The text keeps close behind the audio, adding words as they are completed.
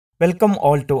Welcome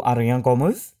all to അറിയാം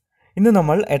commerce. ഇന്ന്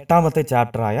നമ്മൾ 8ാമത്തെ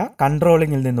ചാപ്റ്ററായ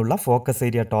കൺട്രോളിങ്ങിൽ നിന്നുള്ള ഫോക്കസ്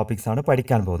ഏരിയ ടോപ്പിക്സ് ആണ്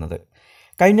പഠിക്കാൻ പോകുന്നത്.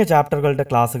 കഴിഞ്ഞ ചാപ്റ്ററുകളുടെ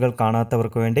ക്ലാസ്സുകൾ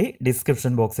കാണാത്തവർക്ക് വേണ്ടി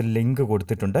ഡിസ്ക്രിപ്ഷൻ ബോക്സിൽ ലിങ്ക്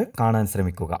കൊടുത്തിട്ടുണ്ട്, കാണാൻ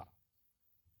ശ്രമിക്കുക.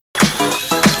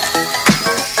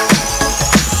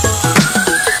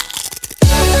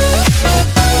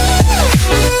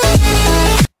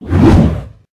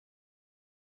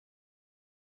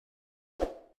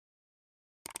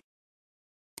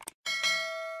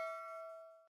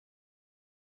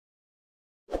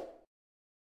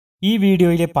 ഈ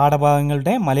വീഡിയോയിലെ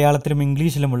പാഠഭാഗങ്ങളുടെ മലയാളത്തിലും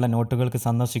ഇംഗ്ലീഷിലുമുള്ള നോട്ടുകൾക്ക്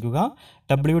സന്ദർശിക്കുക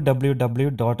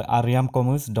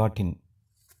www.ariyamcommerce.in.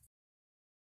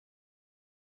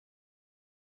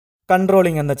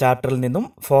 കൺട്രോളിംഗ് എന്ന ചാപ്റ്ററിൽ നിന്നും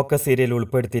ഫോക്കസ് ഏരിയയിൽ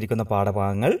ഉൾപ്പെടുത്തിയിരിക്കുന്ന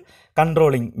പാഠഭാഗങ്ങൾ: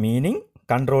 controlling meaning,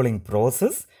 controlling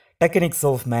process, techniques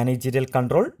of managerial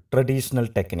control, traditional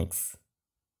techniques.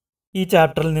 ഈ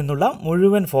ചാപ്റ്ററിൽ നിന്നുള്ള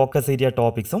മുഴുവൻ ഫോക്കസ് ഏരിയ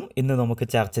ടോപ്പിക്സും ഇന്ന് നമുക്ക്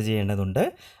ചർച്ച ചെയ്യേണ്ടതുണ്ട്.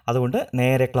 അതുകൊണ്ട്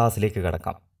നേരെ ക്ലാസ്സിലേക്ക്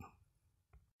കടക്കാം.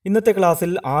 ഇന്നത്തെ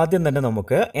ക്ലാസ്സിൽ ആദ്യം തന്നെ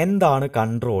നമുക്ക് എന്താണ്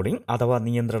കൺട്രോളിംഗ് അഥവാ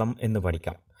നിയന്ത്രണം എന്ന്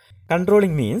പഠിക്കാം.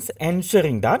 Controlling means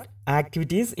ensuring that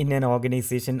activities in an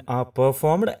organisation are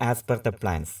performed as per the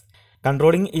plans.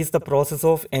 Controlling is the process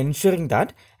of ensuring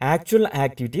that actual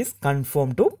activities confirm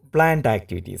to planned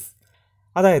activities.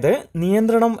 അതായത്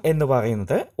നിയന്ത്രണം എന്ന്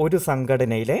പറയുന്നത് ഒരു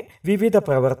സംഘടനയിലെ വിവിധ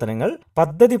പ്രവർത്തനങ്ങൾ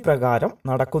പദ്ധതി പ്രകാരം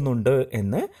നടക്കുന്നുണ്ട്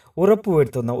എന്ന്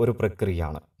ഉറപ്പുവരുത്തുന്ന ഒരു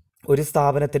പ്രക്രിയയാണ്. ഒരു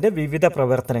സ്ഥാപനത്തിൻ്റെ വിവിധ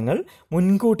പ്രവർത്തനങ്ങൾ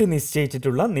മുൻകൂട്ടി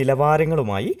നിശ്ചയിച്ചിട്ടുള്ള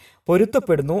നിലവാരങ്ങളുമായി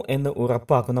പൊരുത്തപ്പെടുന്നു എന്ന്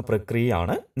ഉറപ്പാക്കുന്ന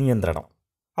പ്രക്രിയയാണ് നിയന്ത്രണം.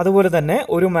 അതുപോലെ തന്നെ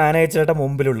ഒരു മാനേജറുടെ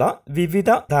മുമ്പിലുള്ള വിവിധ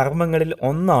ധർമ്മങ്ങളിൽ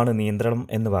ഒന്നാണ് നിയന്ത്രണം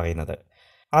എന്ന് പറയുന്നത്.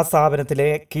 ആ സ്ഥാപനത്തിലെ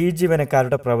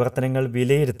കീഴ്ജീവനക്കാരുടെ പ്രവർത്തനങ്ങൾ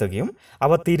വിലയിരുത്തുകയും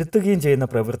അവ തിരുത്തുകയും ചെയ്യുന്ന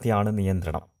പ്രവൃത്തിയാണ്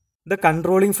നിയന്ത്രണം. The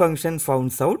controlling function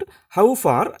finds out how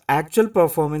far actual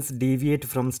performance deviate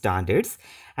from standards,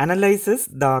 analyzes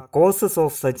the causes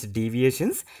of such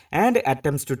deviations and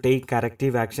attempts to take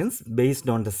corrective actions based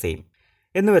on the same.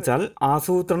 എന്നുവെച്ചാൽ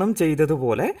ആസൂത്രണം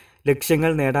ചെയ്തതുപോലെ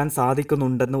ലക്ഷ്യങ്ങൾ നേടാൻ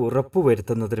സാധിക്കുന്നുണ്ടെന്ന്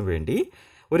ഉറപ്പുവരുത്തുന്നതിന് വേണ്ടി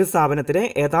ഒരു സ്ഥാപനത്തിലെ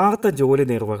യഥാർത്ഥ ജോലി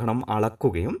നിർവഹണം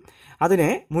അളക്കുകയും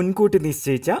അതിനെ മുൻകൂട്ടി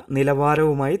നിശ്ചയിച്ച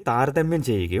നിലവാരവുമായി താരതമ്യം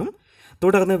ചെയ്യുകയും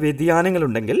തുടർന്ന്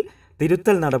വ്യതിയാനങ്ങളുണ്ടെങ്കിൽ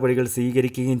തിരുത്തൽ നടപടികൾ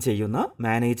സ്വീകരിക്കുകയും ചെയ്യുന്ന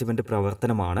മാനേജ്മെൻറ്റ്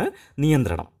പ്രവർത്തനമാണ്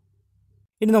നിയന്ത്രണം.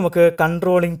 ഇനി നമുക്ക്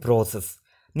കൺട്രോളിംഗ് പ്രോസസ്സ്,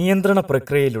 നിയന്ത്രണ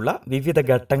പ്രക്രിയയിലുള്ള വിവിധ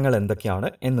ഘട്ടങ്ങൾ എന്തൊക്കെയാണ്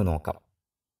എന്ന് നോക്കാം.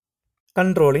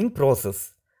 കൺട്രോളിംഗ് പ്രോസസ്സ്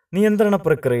നിയന്ത്രണ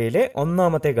പ്രക്രിയയിലെ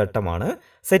 1ാമത്തെ ഘട്ടമാണ്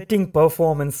സെറ്റിംഗ്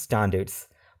പെർഫോമൻസ് സ്റ്റാൻഡേർഡ്സ്,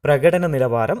 പ്രകടന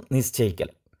നിലവാരം നിശ്ചയിക്കൽ.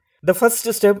 The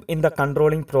first step in the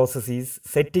controlling process is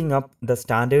setting up the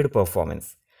standard performance.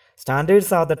 Standards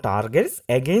are the targets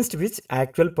against which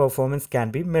actual performance can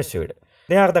be measured.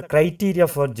 They are the criteria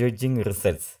for judging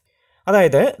results.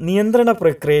 അതായത് നിയന്ത്രണ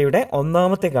പ്രക്രിയയുടെ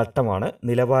 1ാമത്തെ ഘട്ടമാണ്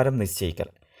നിലവാരം നിശ്ചയിക്കൽ.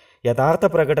 യഥാർത്ഥ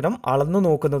പ്രകടനം അളന്നു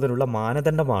നോക്കുന്നതിനുള്ള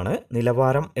മാനദണ്ഡമാണ്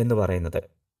നിലവാരം എന്ന് പറയുന്നത്.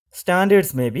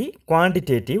 Standards may be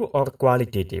quantitative or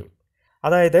qualitative.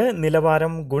 അതായത്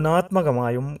നിലവാരം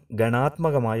ഗുണാത്മകമായും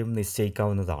ഗണാത്മകമായും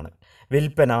നിശ്ചയിക്കാവുന്നതാണ്.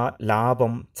 വിൽപ്പന,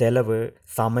 ലാഭം, ചെലവ്,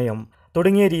 സമയം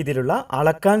തുടങ്ങിയ രീതിയിലുള്ള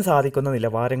അളക്കാൻ സാധിക്കുന്ന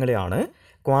നിലവാരങ്ങളെയാണ്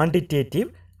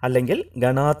ക്വാണ്ടിറ്റേറ്റീവ് അല്ലെങ്കിൽ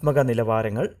ഗണാത്മക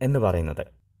നിലവാരങ്ങൾ എന്ന് പറയുന്നത്.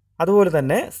 അതുപോലെ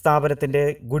തന്നെ സ്ഥാപനത്തിൻ്റെ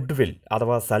ഗുഡ് വിൽ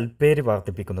അഥവാ സൽപ്പേര്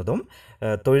വർദ്ധിപ്പിക്കുന്നതും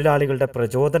തൊഴിലാളികളുടെ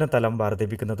പ്രചോദന തലം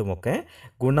വർദ്ധിപ്പിക്കുന്നതുമൊക്കെ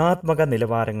ഗുണാത്മക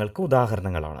നിലവാരങ്ങൾക്ക്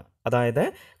ഉദാഹരണങ്ങളാണ്. അതായത്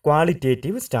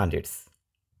ക്വാളിറ്റേറ്റീവ് സ്റ്റാൻഡേർഡ്സ്.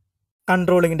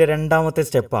 കൺട്രോളിങ്ങിൻ്റെ 2ാമത്തെ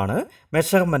സ്റ്റെപ്പാണ്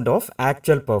മെഷർമെൻറ്റ് ഓഫ്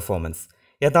ആക്ച്വൽ പെർഫോമൻസ്,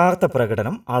 യഥാർത്ഥ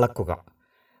പ്രകടനം അളക്കുക.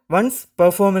 Once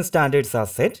performance standards are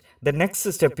set, the next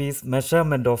step is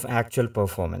measurement of actual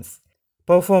performance.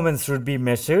 Performance should be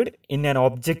measured in an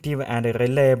objective and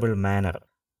reliable manner.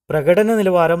 പ്രകടന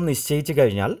നിലവാരം നിശ്ചയിച്ചു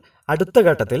കഴിഞ്ഞാൽ അടുത്ത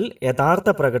ഘട്ടത്തിൽ യഥാർത്ഥ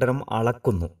പ്രകടനം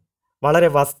അളക്കുന്നു. വളരെ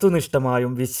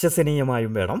വസ്തുനിഷ്ഠമായും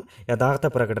വിശ്വസനീയമായും വേണം യഥാർത്ഥ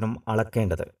പ്രകടനം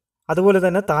അളക്കേണ്ടത്. അതുപോലെ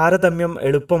തന്നെ താരതമ്യം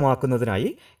എളുപ്പമാക്കുന്നതിനായി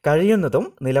കഴിയുന്നതും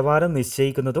നിലവാരം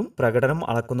നിശ്ചയിക്കുന്നതും പ്രകടനം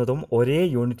അളക്കുന്നതും ഒരേ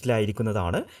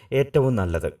യൂണിറ്റിലായിരിക്കുന്നതാണ് ഏറ്റവും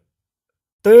നല്ലത്.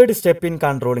 Third step in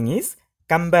controlling is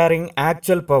comparing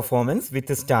actual performance with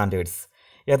standards.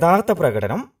 യഥാർത്ഥ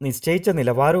പ്രകടനം നിശ്ചയിച്ച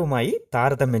നിലവാരവുമായി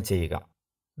താരതമ്യം ചെയ്യുക.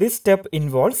 This step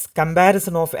involves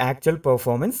comparison of actual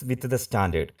performance with the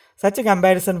standard. Such a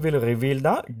comparison will reveal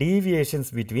the deviations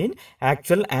between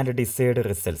actual and desired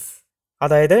results.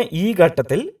 അതായത് ഈ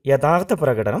ഘട്ടത്തിൽ യഥാർത്ഥ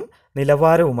പ്രകടനം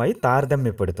നിലവാരവുമായി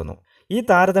താരതമ്യപ്പെടുത്തുന്നു. ഈ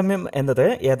താരതമ്യം എന്നത്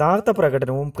യഥാർത്ഥ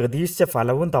പ്രകടനവും പ്രതീക്ഷിച്ച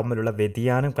ഫലവും തമ്മിലുള്ള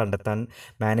വ്യതിയാനം കണ്ടെത്താൻ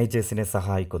മാനേജേഴ്സിനെ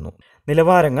സഹായിക്കുന്നു.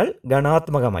 നിലവാരങ്ങൾ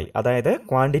ഗണാത്മകമായി അതായത്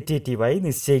ക്വാണ്ടിറ്റേറ്റീവായി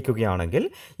നിശ്ചയിക്കുകയാണെങ്കിൽ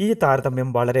ഈ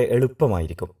താരതമ്യം വളരെ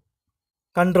എളുപ്പമായിരിക്കും.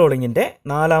 കൺട്രോളിങ്ങിൻ്റെ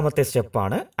 4ാമത്തെ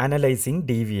സ്റ്റെപ്പാണ് അനലൈസിങ്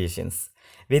ഡീവിയേഷൻസ്,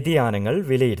 വ്യതിയാനങ്ങൾ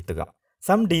വിലയിരുത്തുക.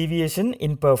 Some deviation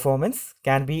in performance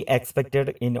can be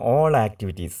expected in all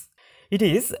activities. It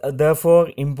is therefore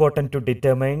important to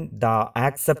determine the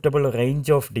acceptable range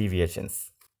of deviations.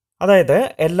 അതായത്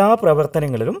എല്ലാ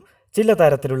പ്രവർത്തനങ്ങളിലും ചില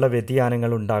തരത്തിലുള്ള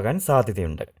വ്യതിയാനങ്ങൾ ഉണ്ടാകാൻ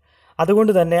സാധ്യതയുണ്ട്.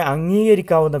 അതുകൊണ്ട് തന്നെ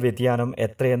അംഗീകരിക്കാവുന്ന വ്യതിയാനം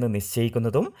എത്രയെന്ന്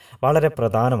നിശ്ചയിക്കുന്നതും വളരെ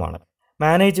പ്രധാനമാണ്.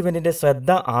 മാനേജ്മെൻറ്റിൻ്റെ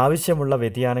ശ്രദ്ധ ആവശ്യമുള്ള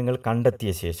വ്യതിയാനങ്ങൾ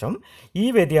കണ്ടെത്തിയ ശേഷം ഈ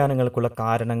വ്യതിയാനങ്ങൾക്കുള്ള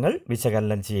കാരണങ്ങൾ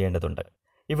വിശകലനം ചെയ്യേണ്ടതുണ്ട്.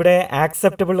 ഇവിടെ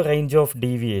ആക്സെപ്റ്റബിൾ റേഞ്ച് ഓഫ്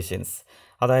ഡീവിയേഷൻസ്,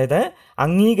 അതായത്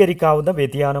അംഗീകരിക്കാവുന്ന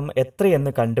വ്യതിയാനം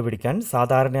എത്രയെന്ന് കണ്ടുപിടിക്കാൻ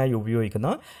സാധാരണയായി ഉപയോഗിക്കുന്ന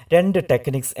 2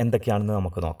 ടെക്നിക്സ് എന്തൊക്കെയാണെന്ന്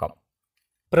നമുക്ക് നോക്കാം.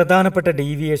 പ്രധാനപ്പെട്ട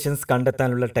ഡീവിയേഷൻസ്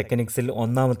കണ്ടെത്താനുള്ള ടെക്നിക്സിൽ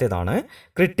ഒന്നാമത്തേതാണ്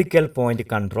ക്രിട്ടിക്കൽ പോയിന്റ്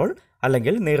കൺട്രോൾ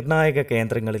അല്ലെങ്കിൽ നിർണായക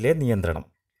കേന്ദ്രങ്ങളിലെ നിയന്ത്രണം.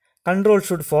 Control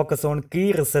should focus on key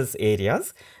results areas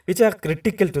which are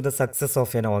critical to the success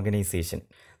of an organization.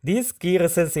 These key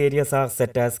results areas are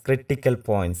set as critical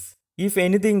points. If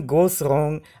anything goes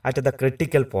wrong at the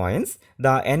critical points,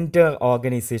 the entire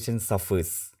organization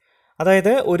suffers.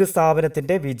 അതായത് ഒരു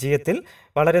സ്ഥാപനത്തിൻ്റെ വിജയത്തിൽ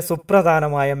വളരെ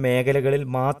സുപ്രധാനമായ മേഖലകളിൽ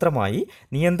മാത്രമായി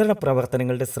നിയന്ത്രണ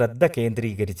പ്രവർത്തനങ്ങളുടെ ശ്രദ്ധ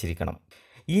കേന്ദ്രീകരിച്ചിരിക്കണം.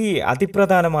 ഈ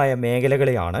അതിപ്രധാനമായ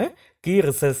മേഖലകളെയാണ് കീ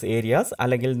റിസൾട്ട്സ് ഏരിയാസ്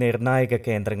അല്ലെങ്കിൽ നിർണായക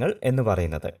കേന്ദ്രങ്ങൾ എന്ന്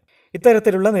പറയുന്നത്.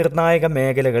 ഇത്തരത്തിലുള്ള നിർണായക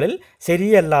മേഖലകളിൽ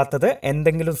ശരിയല്ലാത്തത്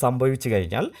എന്തെങ്കിലും സംഭവിച്ചു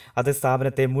കഴിഞ്ഞാൽ അത്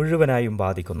സ്ഥാപനത്തെ മുഴുവനായും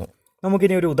ബാധിക്കുന്നു.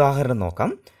 നമുക്കിനി ഒരു ഉദാഹരണം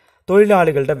നോക്കാം.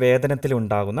 തൊഴിലാളികളുടെ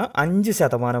വേതനത്തിലുണ്ടാകുന്ന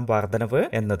 5% വർധനവ്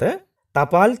എന്നത്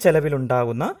തപാൽ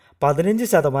ചെലവിലുണ്ടാകുന്ന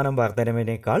 15%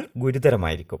 വർധനവിനേക്കാൾ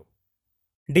ഗുരുതരമായിരിക്കും.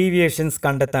 ഡീവിയേഷൻസ്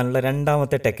കണ്ടെത്താനുള്ള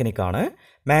രണ്ടാമത്തെ ടെക്നിക്കാണ്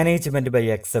management by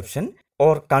exception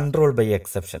or control by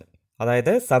exception.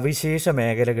 അതായത് സവിശേഷ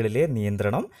മേഖലകളിലെ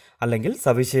നിയന്ത്രണം അല്ലെങ്കിൽ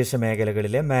സവിശേഷ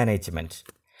മേഖലകളിലെ management.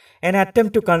 An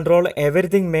attempt to control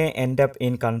everything may end up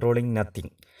in controlling nothing.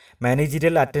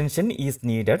 Managerial attention is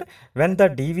needed when the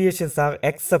deviations are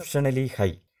exceptionally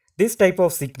high. This type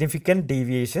of significant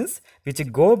deviations which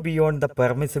go beyond the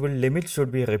permissible limit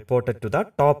should be reported to the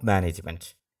top management.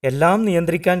 എല്ലാം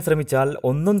നിയന്ത്രിക്കാൻ ശ്രമിച്ചാൽ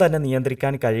ഒന്നും തന്നെ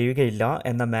നിയന്ത്രിക്കാൻ കഴിയുകയില്ല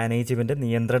എന്ന management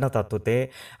നിയന്ത്രണ തത്വത്തെ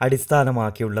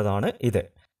അടിസ്ഥാനമാക്കിയുള്ളതാണ് ഇത്.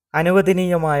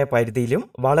 അനുവദനീയമായ പരിധിയിലും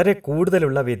വളരെ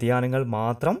കൂടുതലുള്ള വ്യതിയാനങ്ങൾ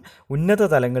മാത്രം ഉന്നത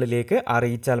തലങ്ങളിലേക്ക്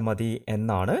അറിയിച്ചാൽ മതി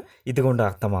എന്നാണ് ഇതുകൊണ്ട്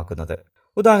അർത്ഥമാക്കുന്നത്.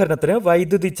 ഉദാഹരണത്തിന്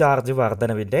വൈദ്യുതി ചാർജ്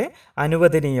വർധനവിൻ്റെ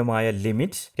അനുവദനീയമായ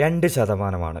ലിമിറ്റ്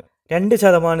 2%.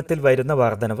 2% വരുന്ന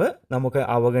വർധനവ് നമുക്ക്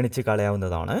അവഗണിച്ച്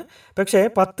കളയാവുന്നതാണ്. പക്ഷേ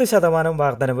 10%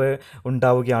 വർധനവ്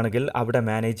ഉണ്ടാവുകയാണെങ്കിൽ അവിടെ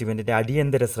മാനേജ്മെൻറ്റിൻ്റെ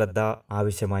അടിയന്തര ശ്രദ്ധ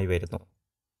ആവശ്യമായി വരുന്നു.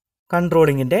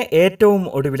 കൺട്രോളിങ്ങിൻ്റെ ഏറ്റവും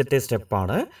ഒടുവിലത്തെ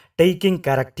സ്റ്റെപ്പാണ് ടേക്കിംഗ്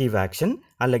കറക്റ്റീവ് ആക്ഷൻ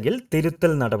അല്ലെങ്കിൽ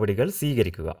തിരുത്തൽ നടപടികൾ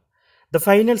സ്വീകരിക്കുക. The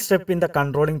final step in the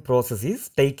controlling process is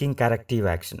taking corrective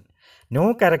action. No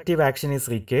corrective action is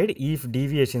required if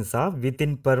deviations R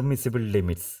within permissible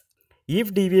limits. If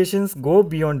deviations go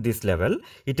beyond this level,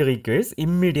 it requires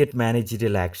immediate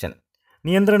managerial action.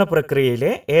 നിയന്ത്രണ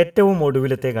പ്രക്രിയയിലെ ഏറ്റവും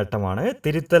ഒടുവിലത്തെ ഘട്ടമാണ്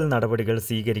തിരുത്തൽ നടപടികൾ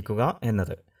സ്വീകരിക്കുക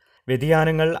എന്നത്.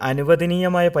 വ്യതിയാനങ്ങൾ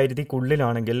അനുവദനീയമായ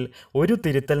പരിധിക്കുള്ളിലാണെങ്കിൽ ഒരു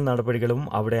തിരുത്തൽ നടപടികളും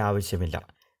അവിടെ ആവശ്യമില്ല.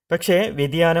 പക്ഷേ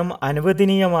വ്യതിയാനം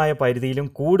അനുവദനീയമായ പരിധിയിലും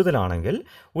കൂടുതലാണെങ്കിൽ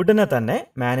ഉടനെ തന്നെ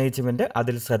മാനേജ്മെൻറ്റ്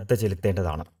അതിൽ ശ്രദ്ധ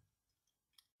ചെലുത്തേണ്ടതാണ്.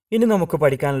 ഇനി നമുക്ക്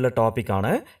പഠിക്കാനുള്ള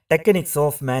ടോപ്പിക്കാണ് ടെക്നിക്സ്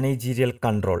ഓഫ് മാനേജീരിയൽ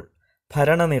കൺട്രോൾ,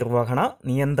 ഭരണനിർവഹണ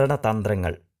നിയന്ത്രണ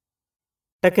തന്ത്രങ്ങൾ.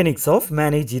 Techniques of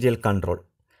managerial control.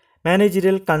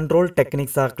 Managerial control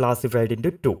techniques are classified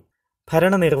into 2.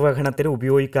 ഭരണനിർവഹണത്തിന്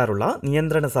ഉപയോഗിക്കാറുള്ള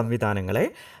നിയന്ത്രണ സംവിധാനങ്ങളെ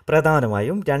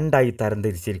പ്രധാനമായും 2ആയി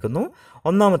തരംതിരിച്ചിരിക്കുന്നു.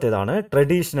 ഒന്നാമത്തേതാണ്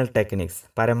ട്രഡീഷണൽ ടെക്നിക്സ്,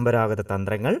 പരമ്പരാഗത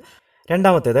തന്ത്രങ്ങൾ.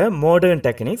 രണ്ടാമത്തേത് മോഡേൺ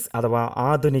ടെക്നിക്സ് അഥവാ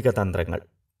ആധുനിക തന്ത്രങ്ങൾ.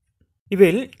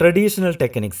 ഇവയിൽ ട്രഡീഷണൽ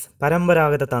ടെക്നിക്സ്,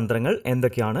 പരമ്പരാഗത തന്ത്രങ്ങൾ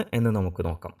എന്തൊക്കെയാണ് എന്ന് നമുക്ക്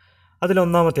നോക്കാം.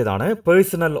 അതിലൊന്നാമത്തേതാണ്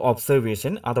പേഴ്സണൽ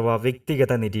ഒബ്സർവേഷൻ അഥവാ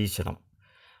വ്യക്തിഗത നിരീക്ഷണം.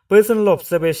 Personal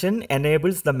observation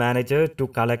enables the manager to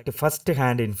collect first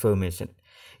hand information.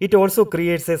 It also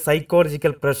creates A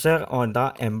psychological pressure on the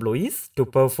employees to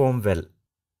perform well.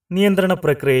 നിയന്ത്രണ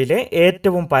പ്രക്രിയയിലെ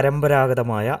ഏറ്റവും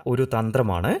പരമ്പരാഗതമായ ഒരു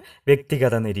തന്ത്രമാണ്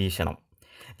വ്യക്തിഗത നിരീക്ഷണം.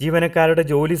 ജീവനക്കാരുടെ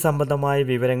ജോലി സംബന്ധമായ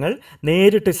വിവരങ്ങൾ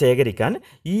നേരിട്ട് ശേഖരിക്കാൻ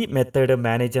ഈ മെത്തേഡ്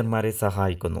മാനേജർമാരെ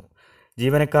സഹായിക്കുന്നു.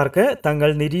 ജീവനക്കാർക്ക് തങ്ങൾ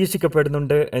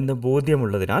നിരീക്ഷിക്കപ്പെടുന്നുണ്ട് എന്ന്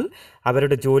ബോധ്യമുള്ളതിനാൽ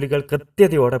അവരുടെ ജോലികൾ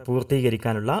കൃത്യതയോടെ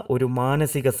പൂർത്തീകരിക്കാനുള്ള ഒരു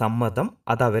മാനസിക സമ്മർദ്ദം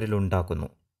അത് അവരിൽ ഉണ്ടാക്കുന്നു.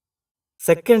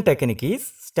 Second technique is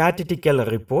statistical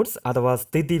reports അഥവാ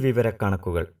സ്ഥിതിവിവര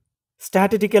കണക്കുകൾ.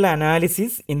 Statistical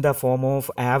analysis in the form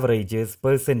of averages,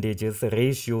 percentages,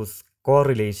 ratios,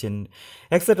 correlation,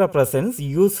 etc. presents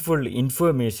useful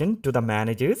information to the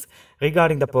managers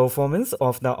regarding the performance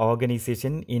of the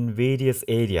organization in various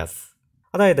areas.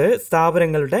 അതായത്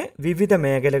സ്ഥാപനങ്ങളുടെ വിവിധ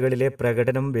മേഖലകളിലെ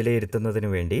പ്രകടനം വിലയിരുത്തുന്നതിനു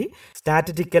വേണ്ടി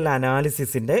statistical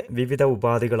അനാലിസിസിൻ്റെ വിവിധ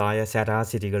ഉപാധികളായ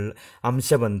ശരാശരികൾ,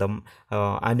 അംശബന്ധം,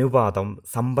 അനുപാതം,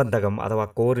 സംബന്ധകം അഥവാ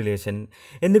കോറിലേഷൻ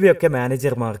എന്നിവയൊക്കെ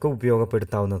മാനേജർമാർക്ക്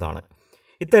ഉപയോഗപ്പെടുത്താവുന്നതാണ്.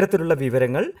 ഇത്തരത്തിലുള്ള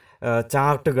വിവരങ്ങൾ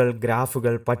ചാർട്ടുകൾ,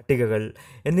 ഗ്രാഫുകൾ, പട്ടികകൾ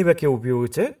എന്നിവയൊക്കെ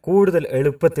ഉപയോഗിച്ച് കൂടുതൽ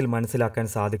എളുപ്പത്തിൽ മനസ്സിലാക്കാൻ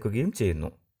സാധിക്കുകയും ചെയ്യുന്നു.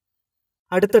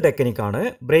 അടുത്ത ടെക്നിക്കാണ്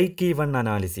ബ്രേക്ക് ഈവൺ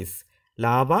അനാലിസിസ്,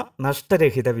 ലാഭ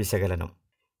നഷ്ടരഹിത വിശകലനം.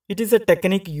 It is A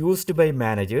technique used by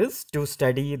managers to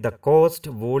study the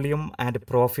cost, volume and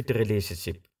profit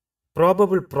relationship.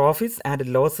 Probable profits and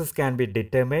losses can be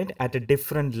determined at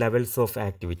different levels of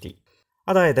activity.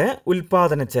 അതായത്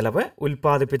ഉൽപാദന ചെലവ്,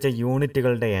 ഉൽപ്പാദിപ്പിച്ച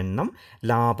യൂണിറ്റുകളുടെ എണ്ണം,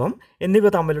 ലാഭം എന്നിവ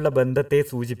തമ്മിലുള്ള ബന്ധത്തെ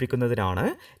സൂചിപ്പിക്കുന്നതിനാണ്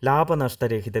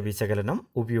ലാഭനഷ്ടരഹിത വിശകലനം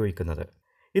ഉപയോഗിക്കുന്നത്.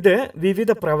 ഇത്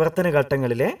വിവിധ പ്രവർത്തന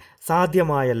ഘട്ടങ്ങളിലെ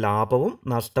സാധ്യമായ ലാഭവും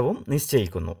നഷ്ടവും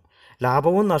നിശ്ചയിക്കുന്നു.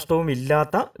 ലാഭവും നഷ്ടവും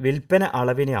ഇല്ലാത്ത വിൽപ്പന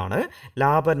അളവിനെയാണ്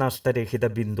ലാഭനഷ്ടരഹിത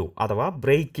ബിന്ദു അഥവാ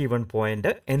ബ്രേക്ക് ഈവൺ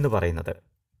പോയിന്റ് എന്ന് പറയുന്നത്.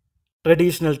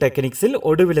 ട്രഡീഷണൽ ടെക്നിക്സിൽ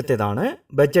ഒടുവിലത്തേതാണ്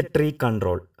ബജറ്ററി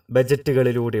കൺട്രോൾ,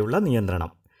 ബജറ്റുകളിലൂടെയുള്ള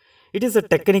നിയന്ത്രണം. It is A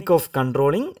technique of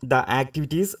controlling the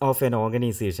activities of N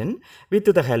organisation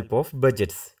with the help of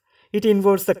budgets. It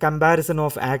involves the comparison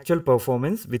of actual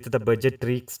performance with the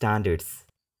budgetary standards.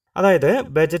 അതായത്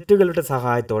ബജറ്റുകളുടെ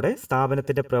സഹായത്തോടെ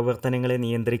സ്ഥാപനത്തിൻ്റെ പ്രവർത്തനങ്ങളെ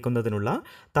നിയന്ത്രിക്കുന്നതിനുള്ള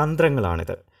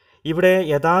തന്ത്രങ്ങളാണിത്. ഇവിടെ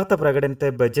യഥാർത്ഥ പ്രകടനത്തെ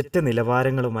ബജറ്റ്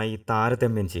നിലവാരങ്ങളുമായി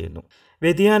താരതമ്യം ചെയ്യുന്നു.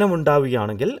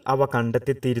 വ്യതിയാനമുണ്ടാവുകയാണെങ്കിൽ അവ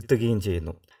കണ്ടെത്തി തിരുത്തുകയും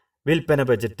ചെയ്യുന്നു. വിൽപ്പന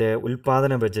ബജറ്റ്,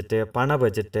 ഉൽപ്പാദന ബജറ്റ്, പണ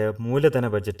ബജറ്റ്, മൂലധന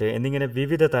ബജറ്റ് എന്നിങ്ങനെ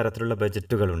വിവിധ തരത്തിലുള്ള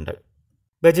ബജറ്റുകളുണ്ട്.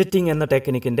 ബജറ്റിംഗ് എന്ന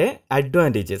ടെക്നിക്കിൻ്റെ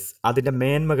അഡ്വാൻറ്റേജസ്, അതിൻ്റെ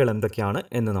മേന്മകൾ എന്തൊക്കെയാണ്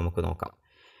എന്ന് നമുക്ക് നോക്കാം.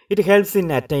 It helps in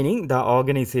attaining the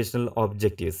organisational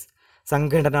objectives.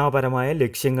 സംഘടനാപരമായ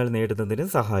ലക്ഷ്യങ്ങൾ നേടുന്നതിന്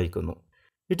സഹായിക്കുന്നു.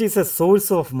 It is A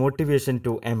source of motivation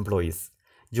to employees.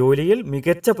 ജോലിയിൽ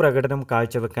മികച്ച പ്രകടനം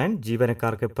കാഴ്ചവെക്കാൻ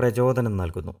ജീവനക്കാർക്ക് പ്രചോദനം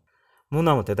നൽകുന്നു.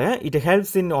 മൂന്നാമത്തേത്, it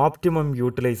helps in optimum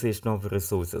utilisation of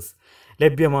resources.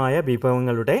 ലഭ്യമായ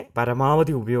വിഭവങ്ങളുടെ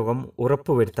പരമാവധി ഉപയോഗം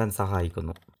ഉറപ്പുവരുത്താൻ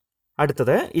സഹായിക്കുന്നു.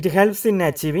 അടുത്തത്, it helps in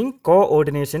achieving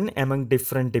coordination among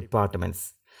different departments.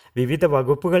 വിവിധ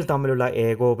വകുപ്പുകൾ തമ്മിലുള്ള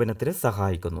ഏകോപനത്തിന്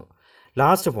സഹായിക്കുന്നു.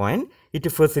 Last point,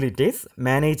 it facilitates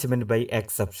management by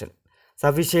exception.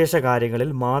 സവിശേഷ കാര്യങ്ങളിൽ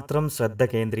മാത്രം ശ്രദ്ധ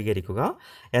കേന്ദ്രീകരിക്കുക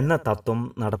എന്ന തത്വം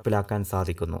നടപ്പിലാക്കാൻ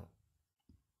സാധിക്കുന്നു.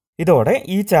 ഇതോടെ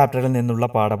ഈ ചാപ്റ്ററിൽ നിന്നുള്ള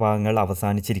പാഠഭാഗങ്ങൾ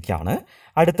അവസാനിച്ചിരിക്കുകയാണ്.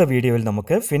 അടുത്ത വീഡിയോയിൽ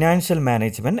നമുക്ക് ഫിനാൻഷ്യൽ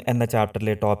മാനേജ്മെൻറ്റ് എന്ന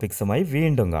ചാപ്റ്ററിലെ ടോപ്പിക്സുമായി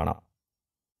വീണ്ടും കാണാം.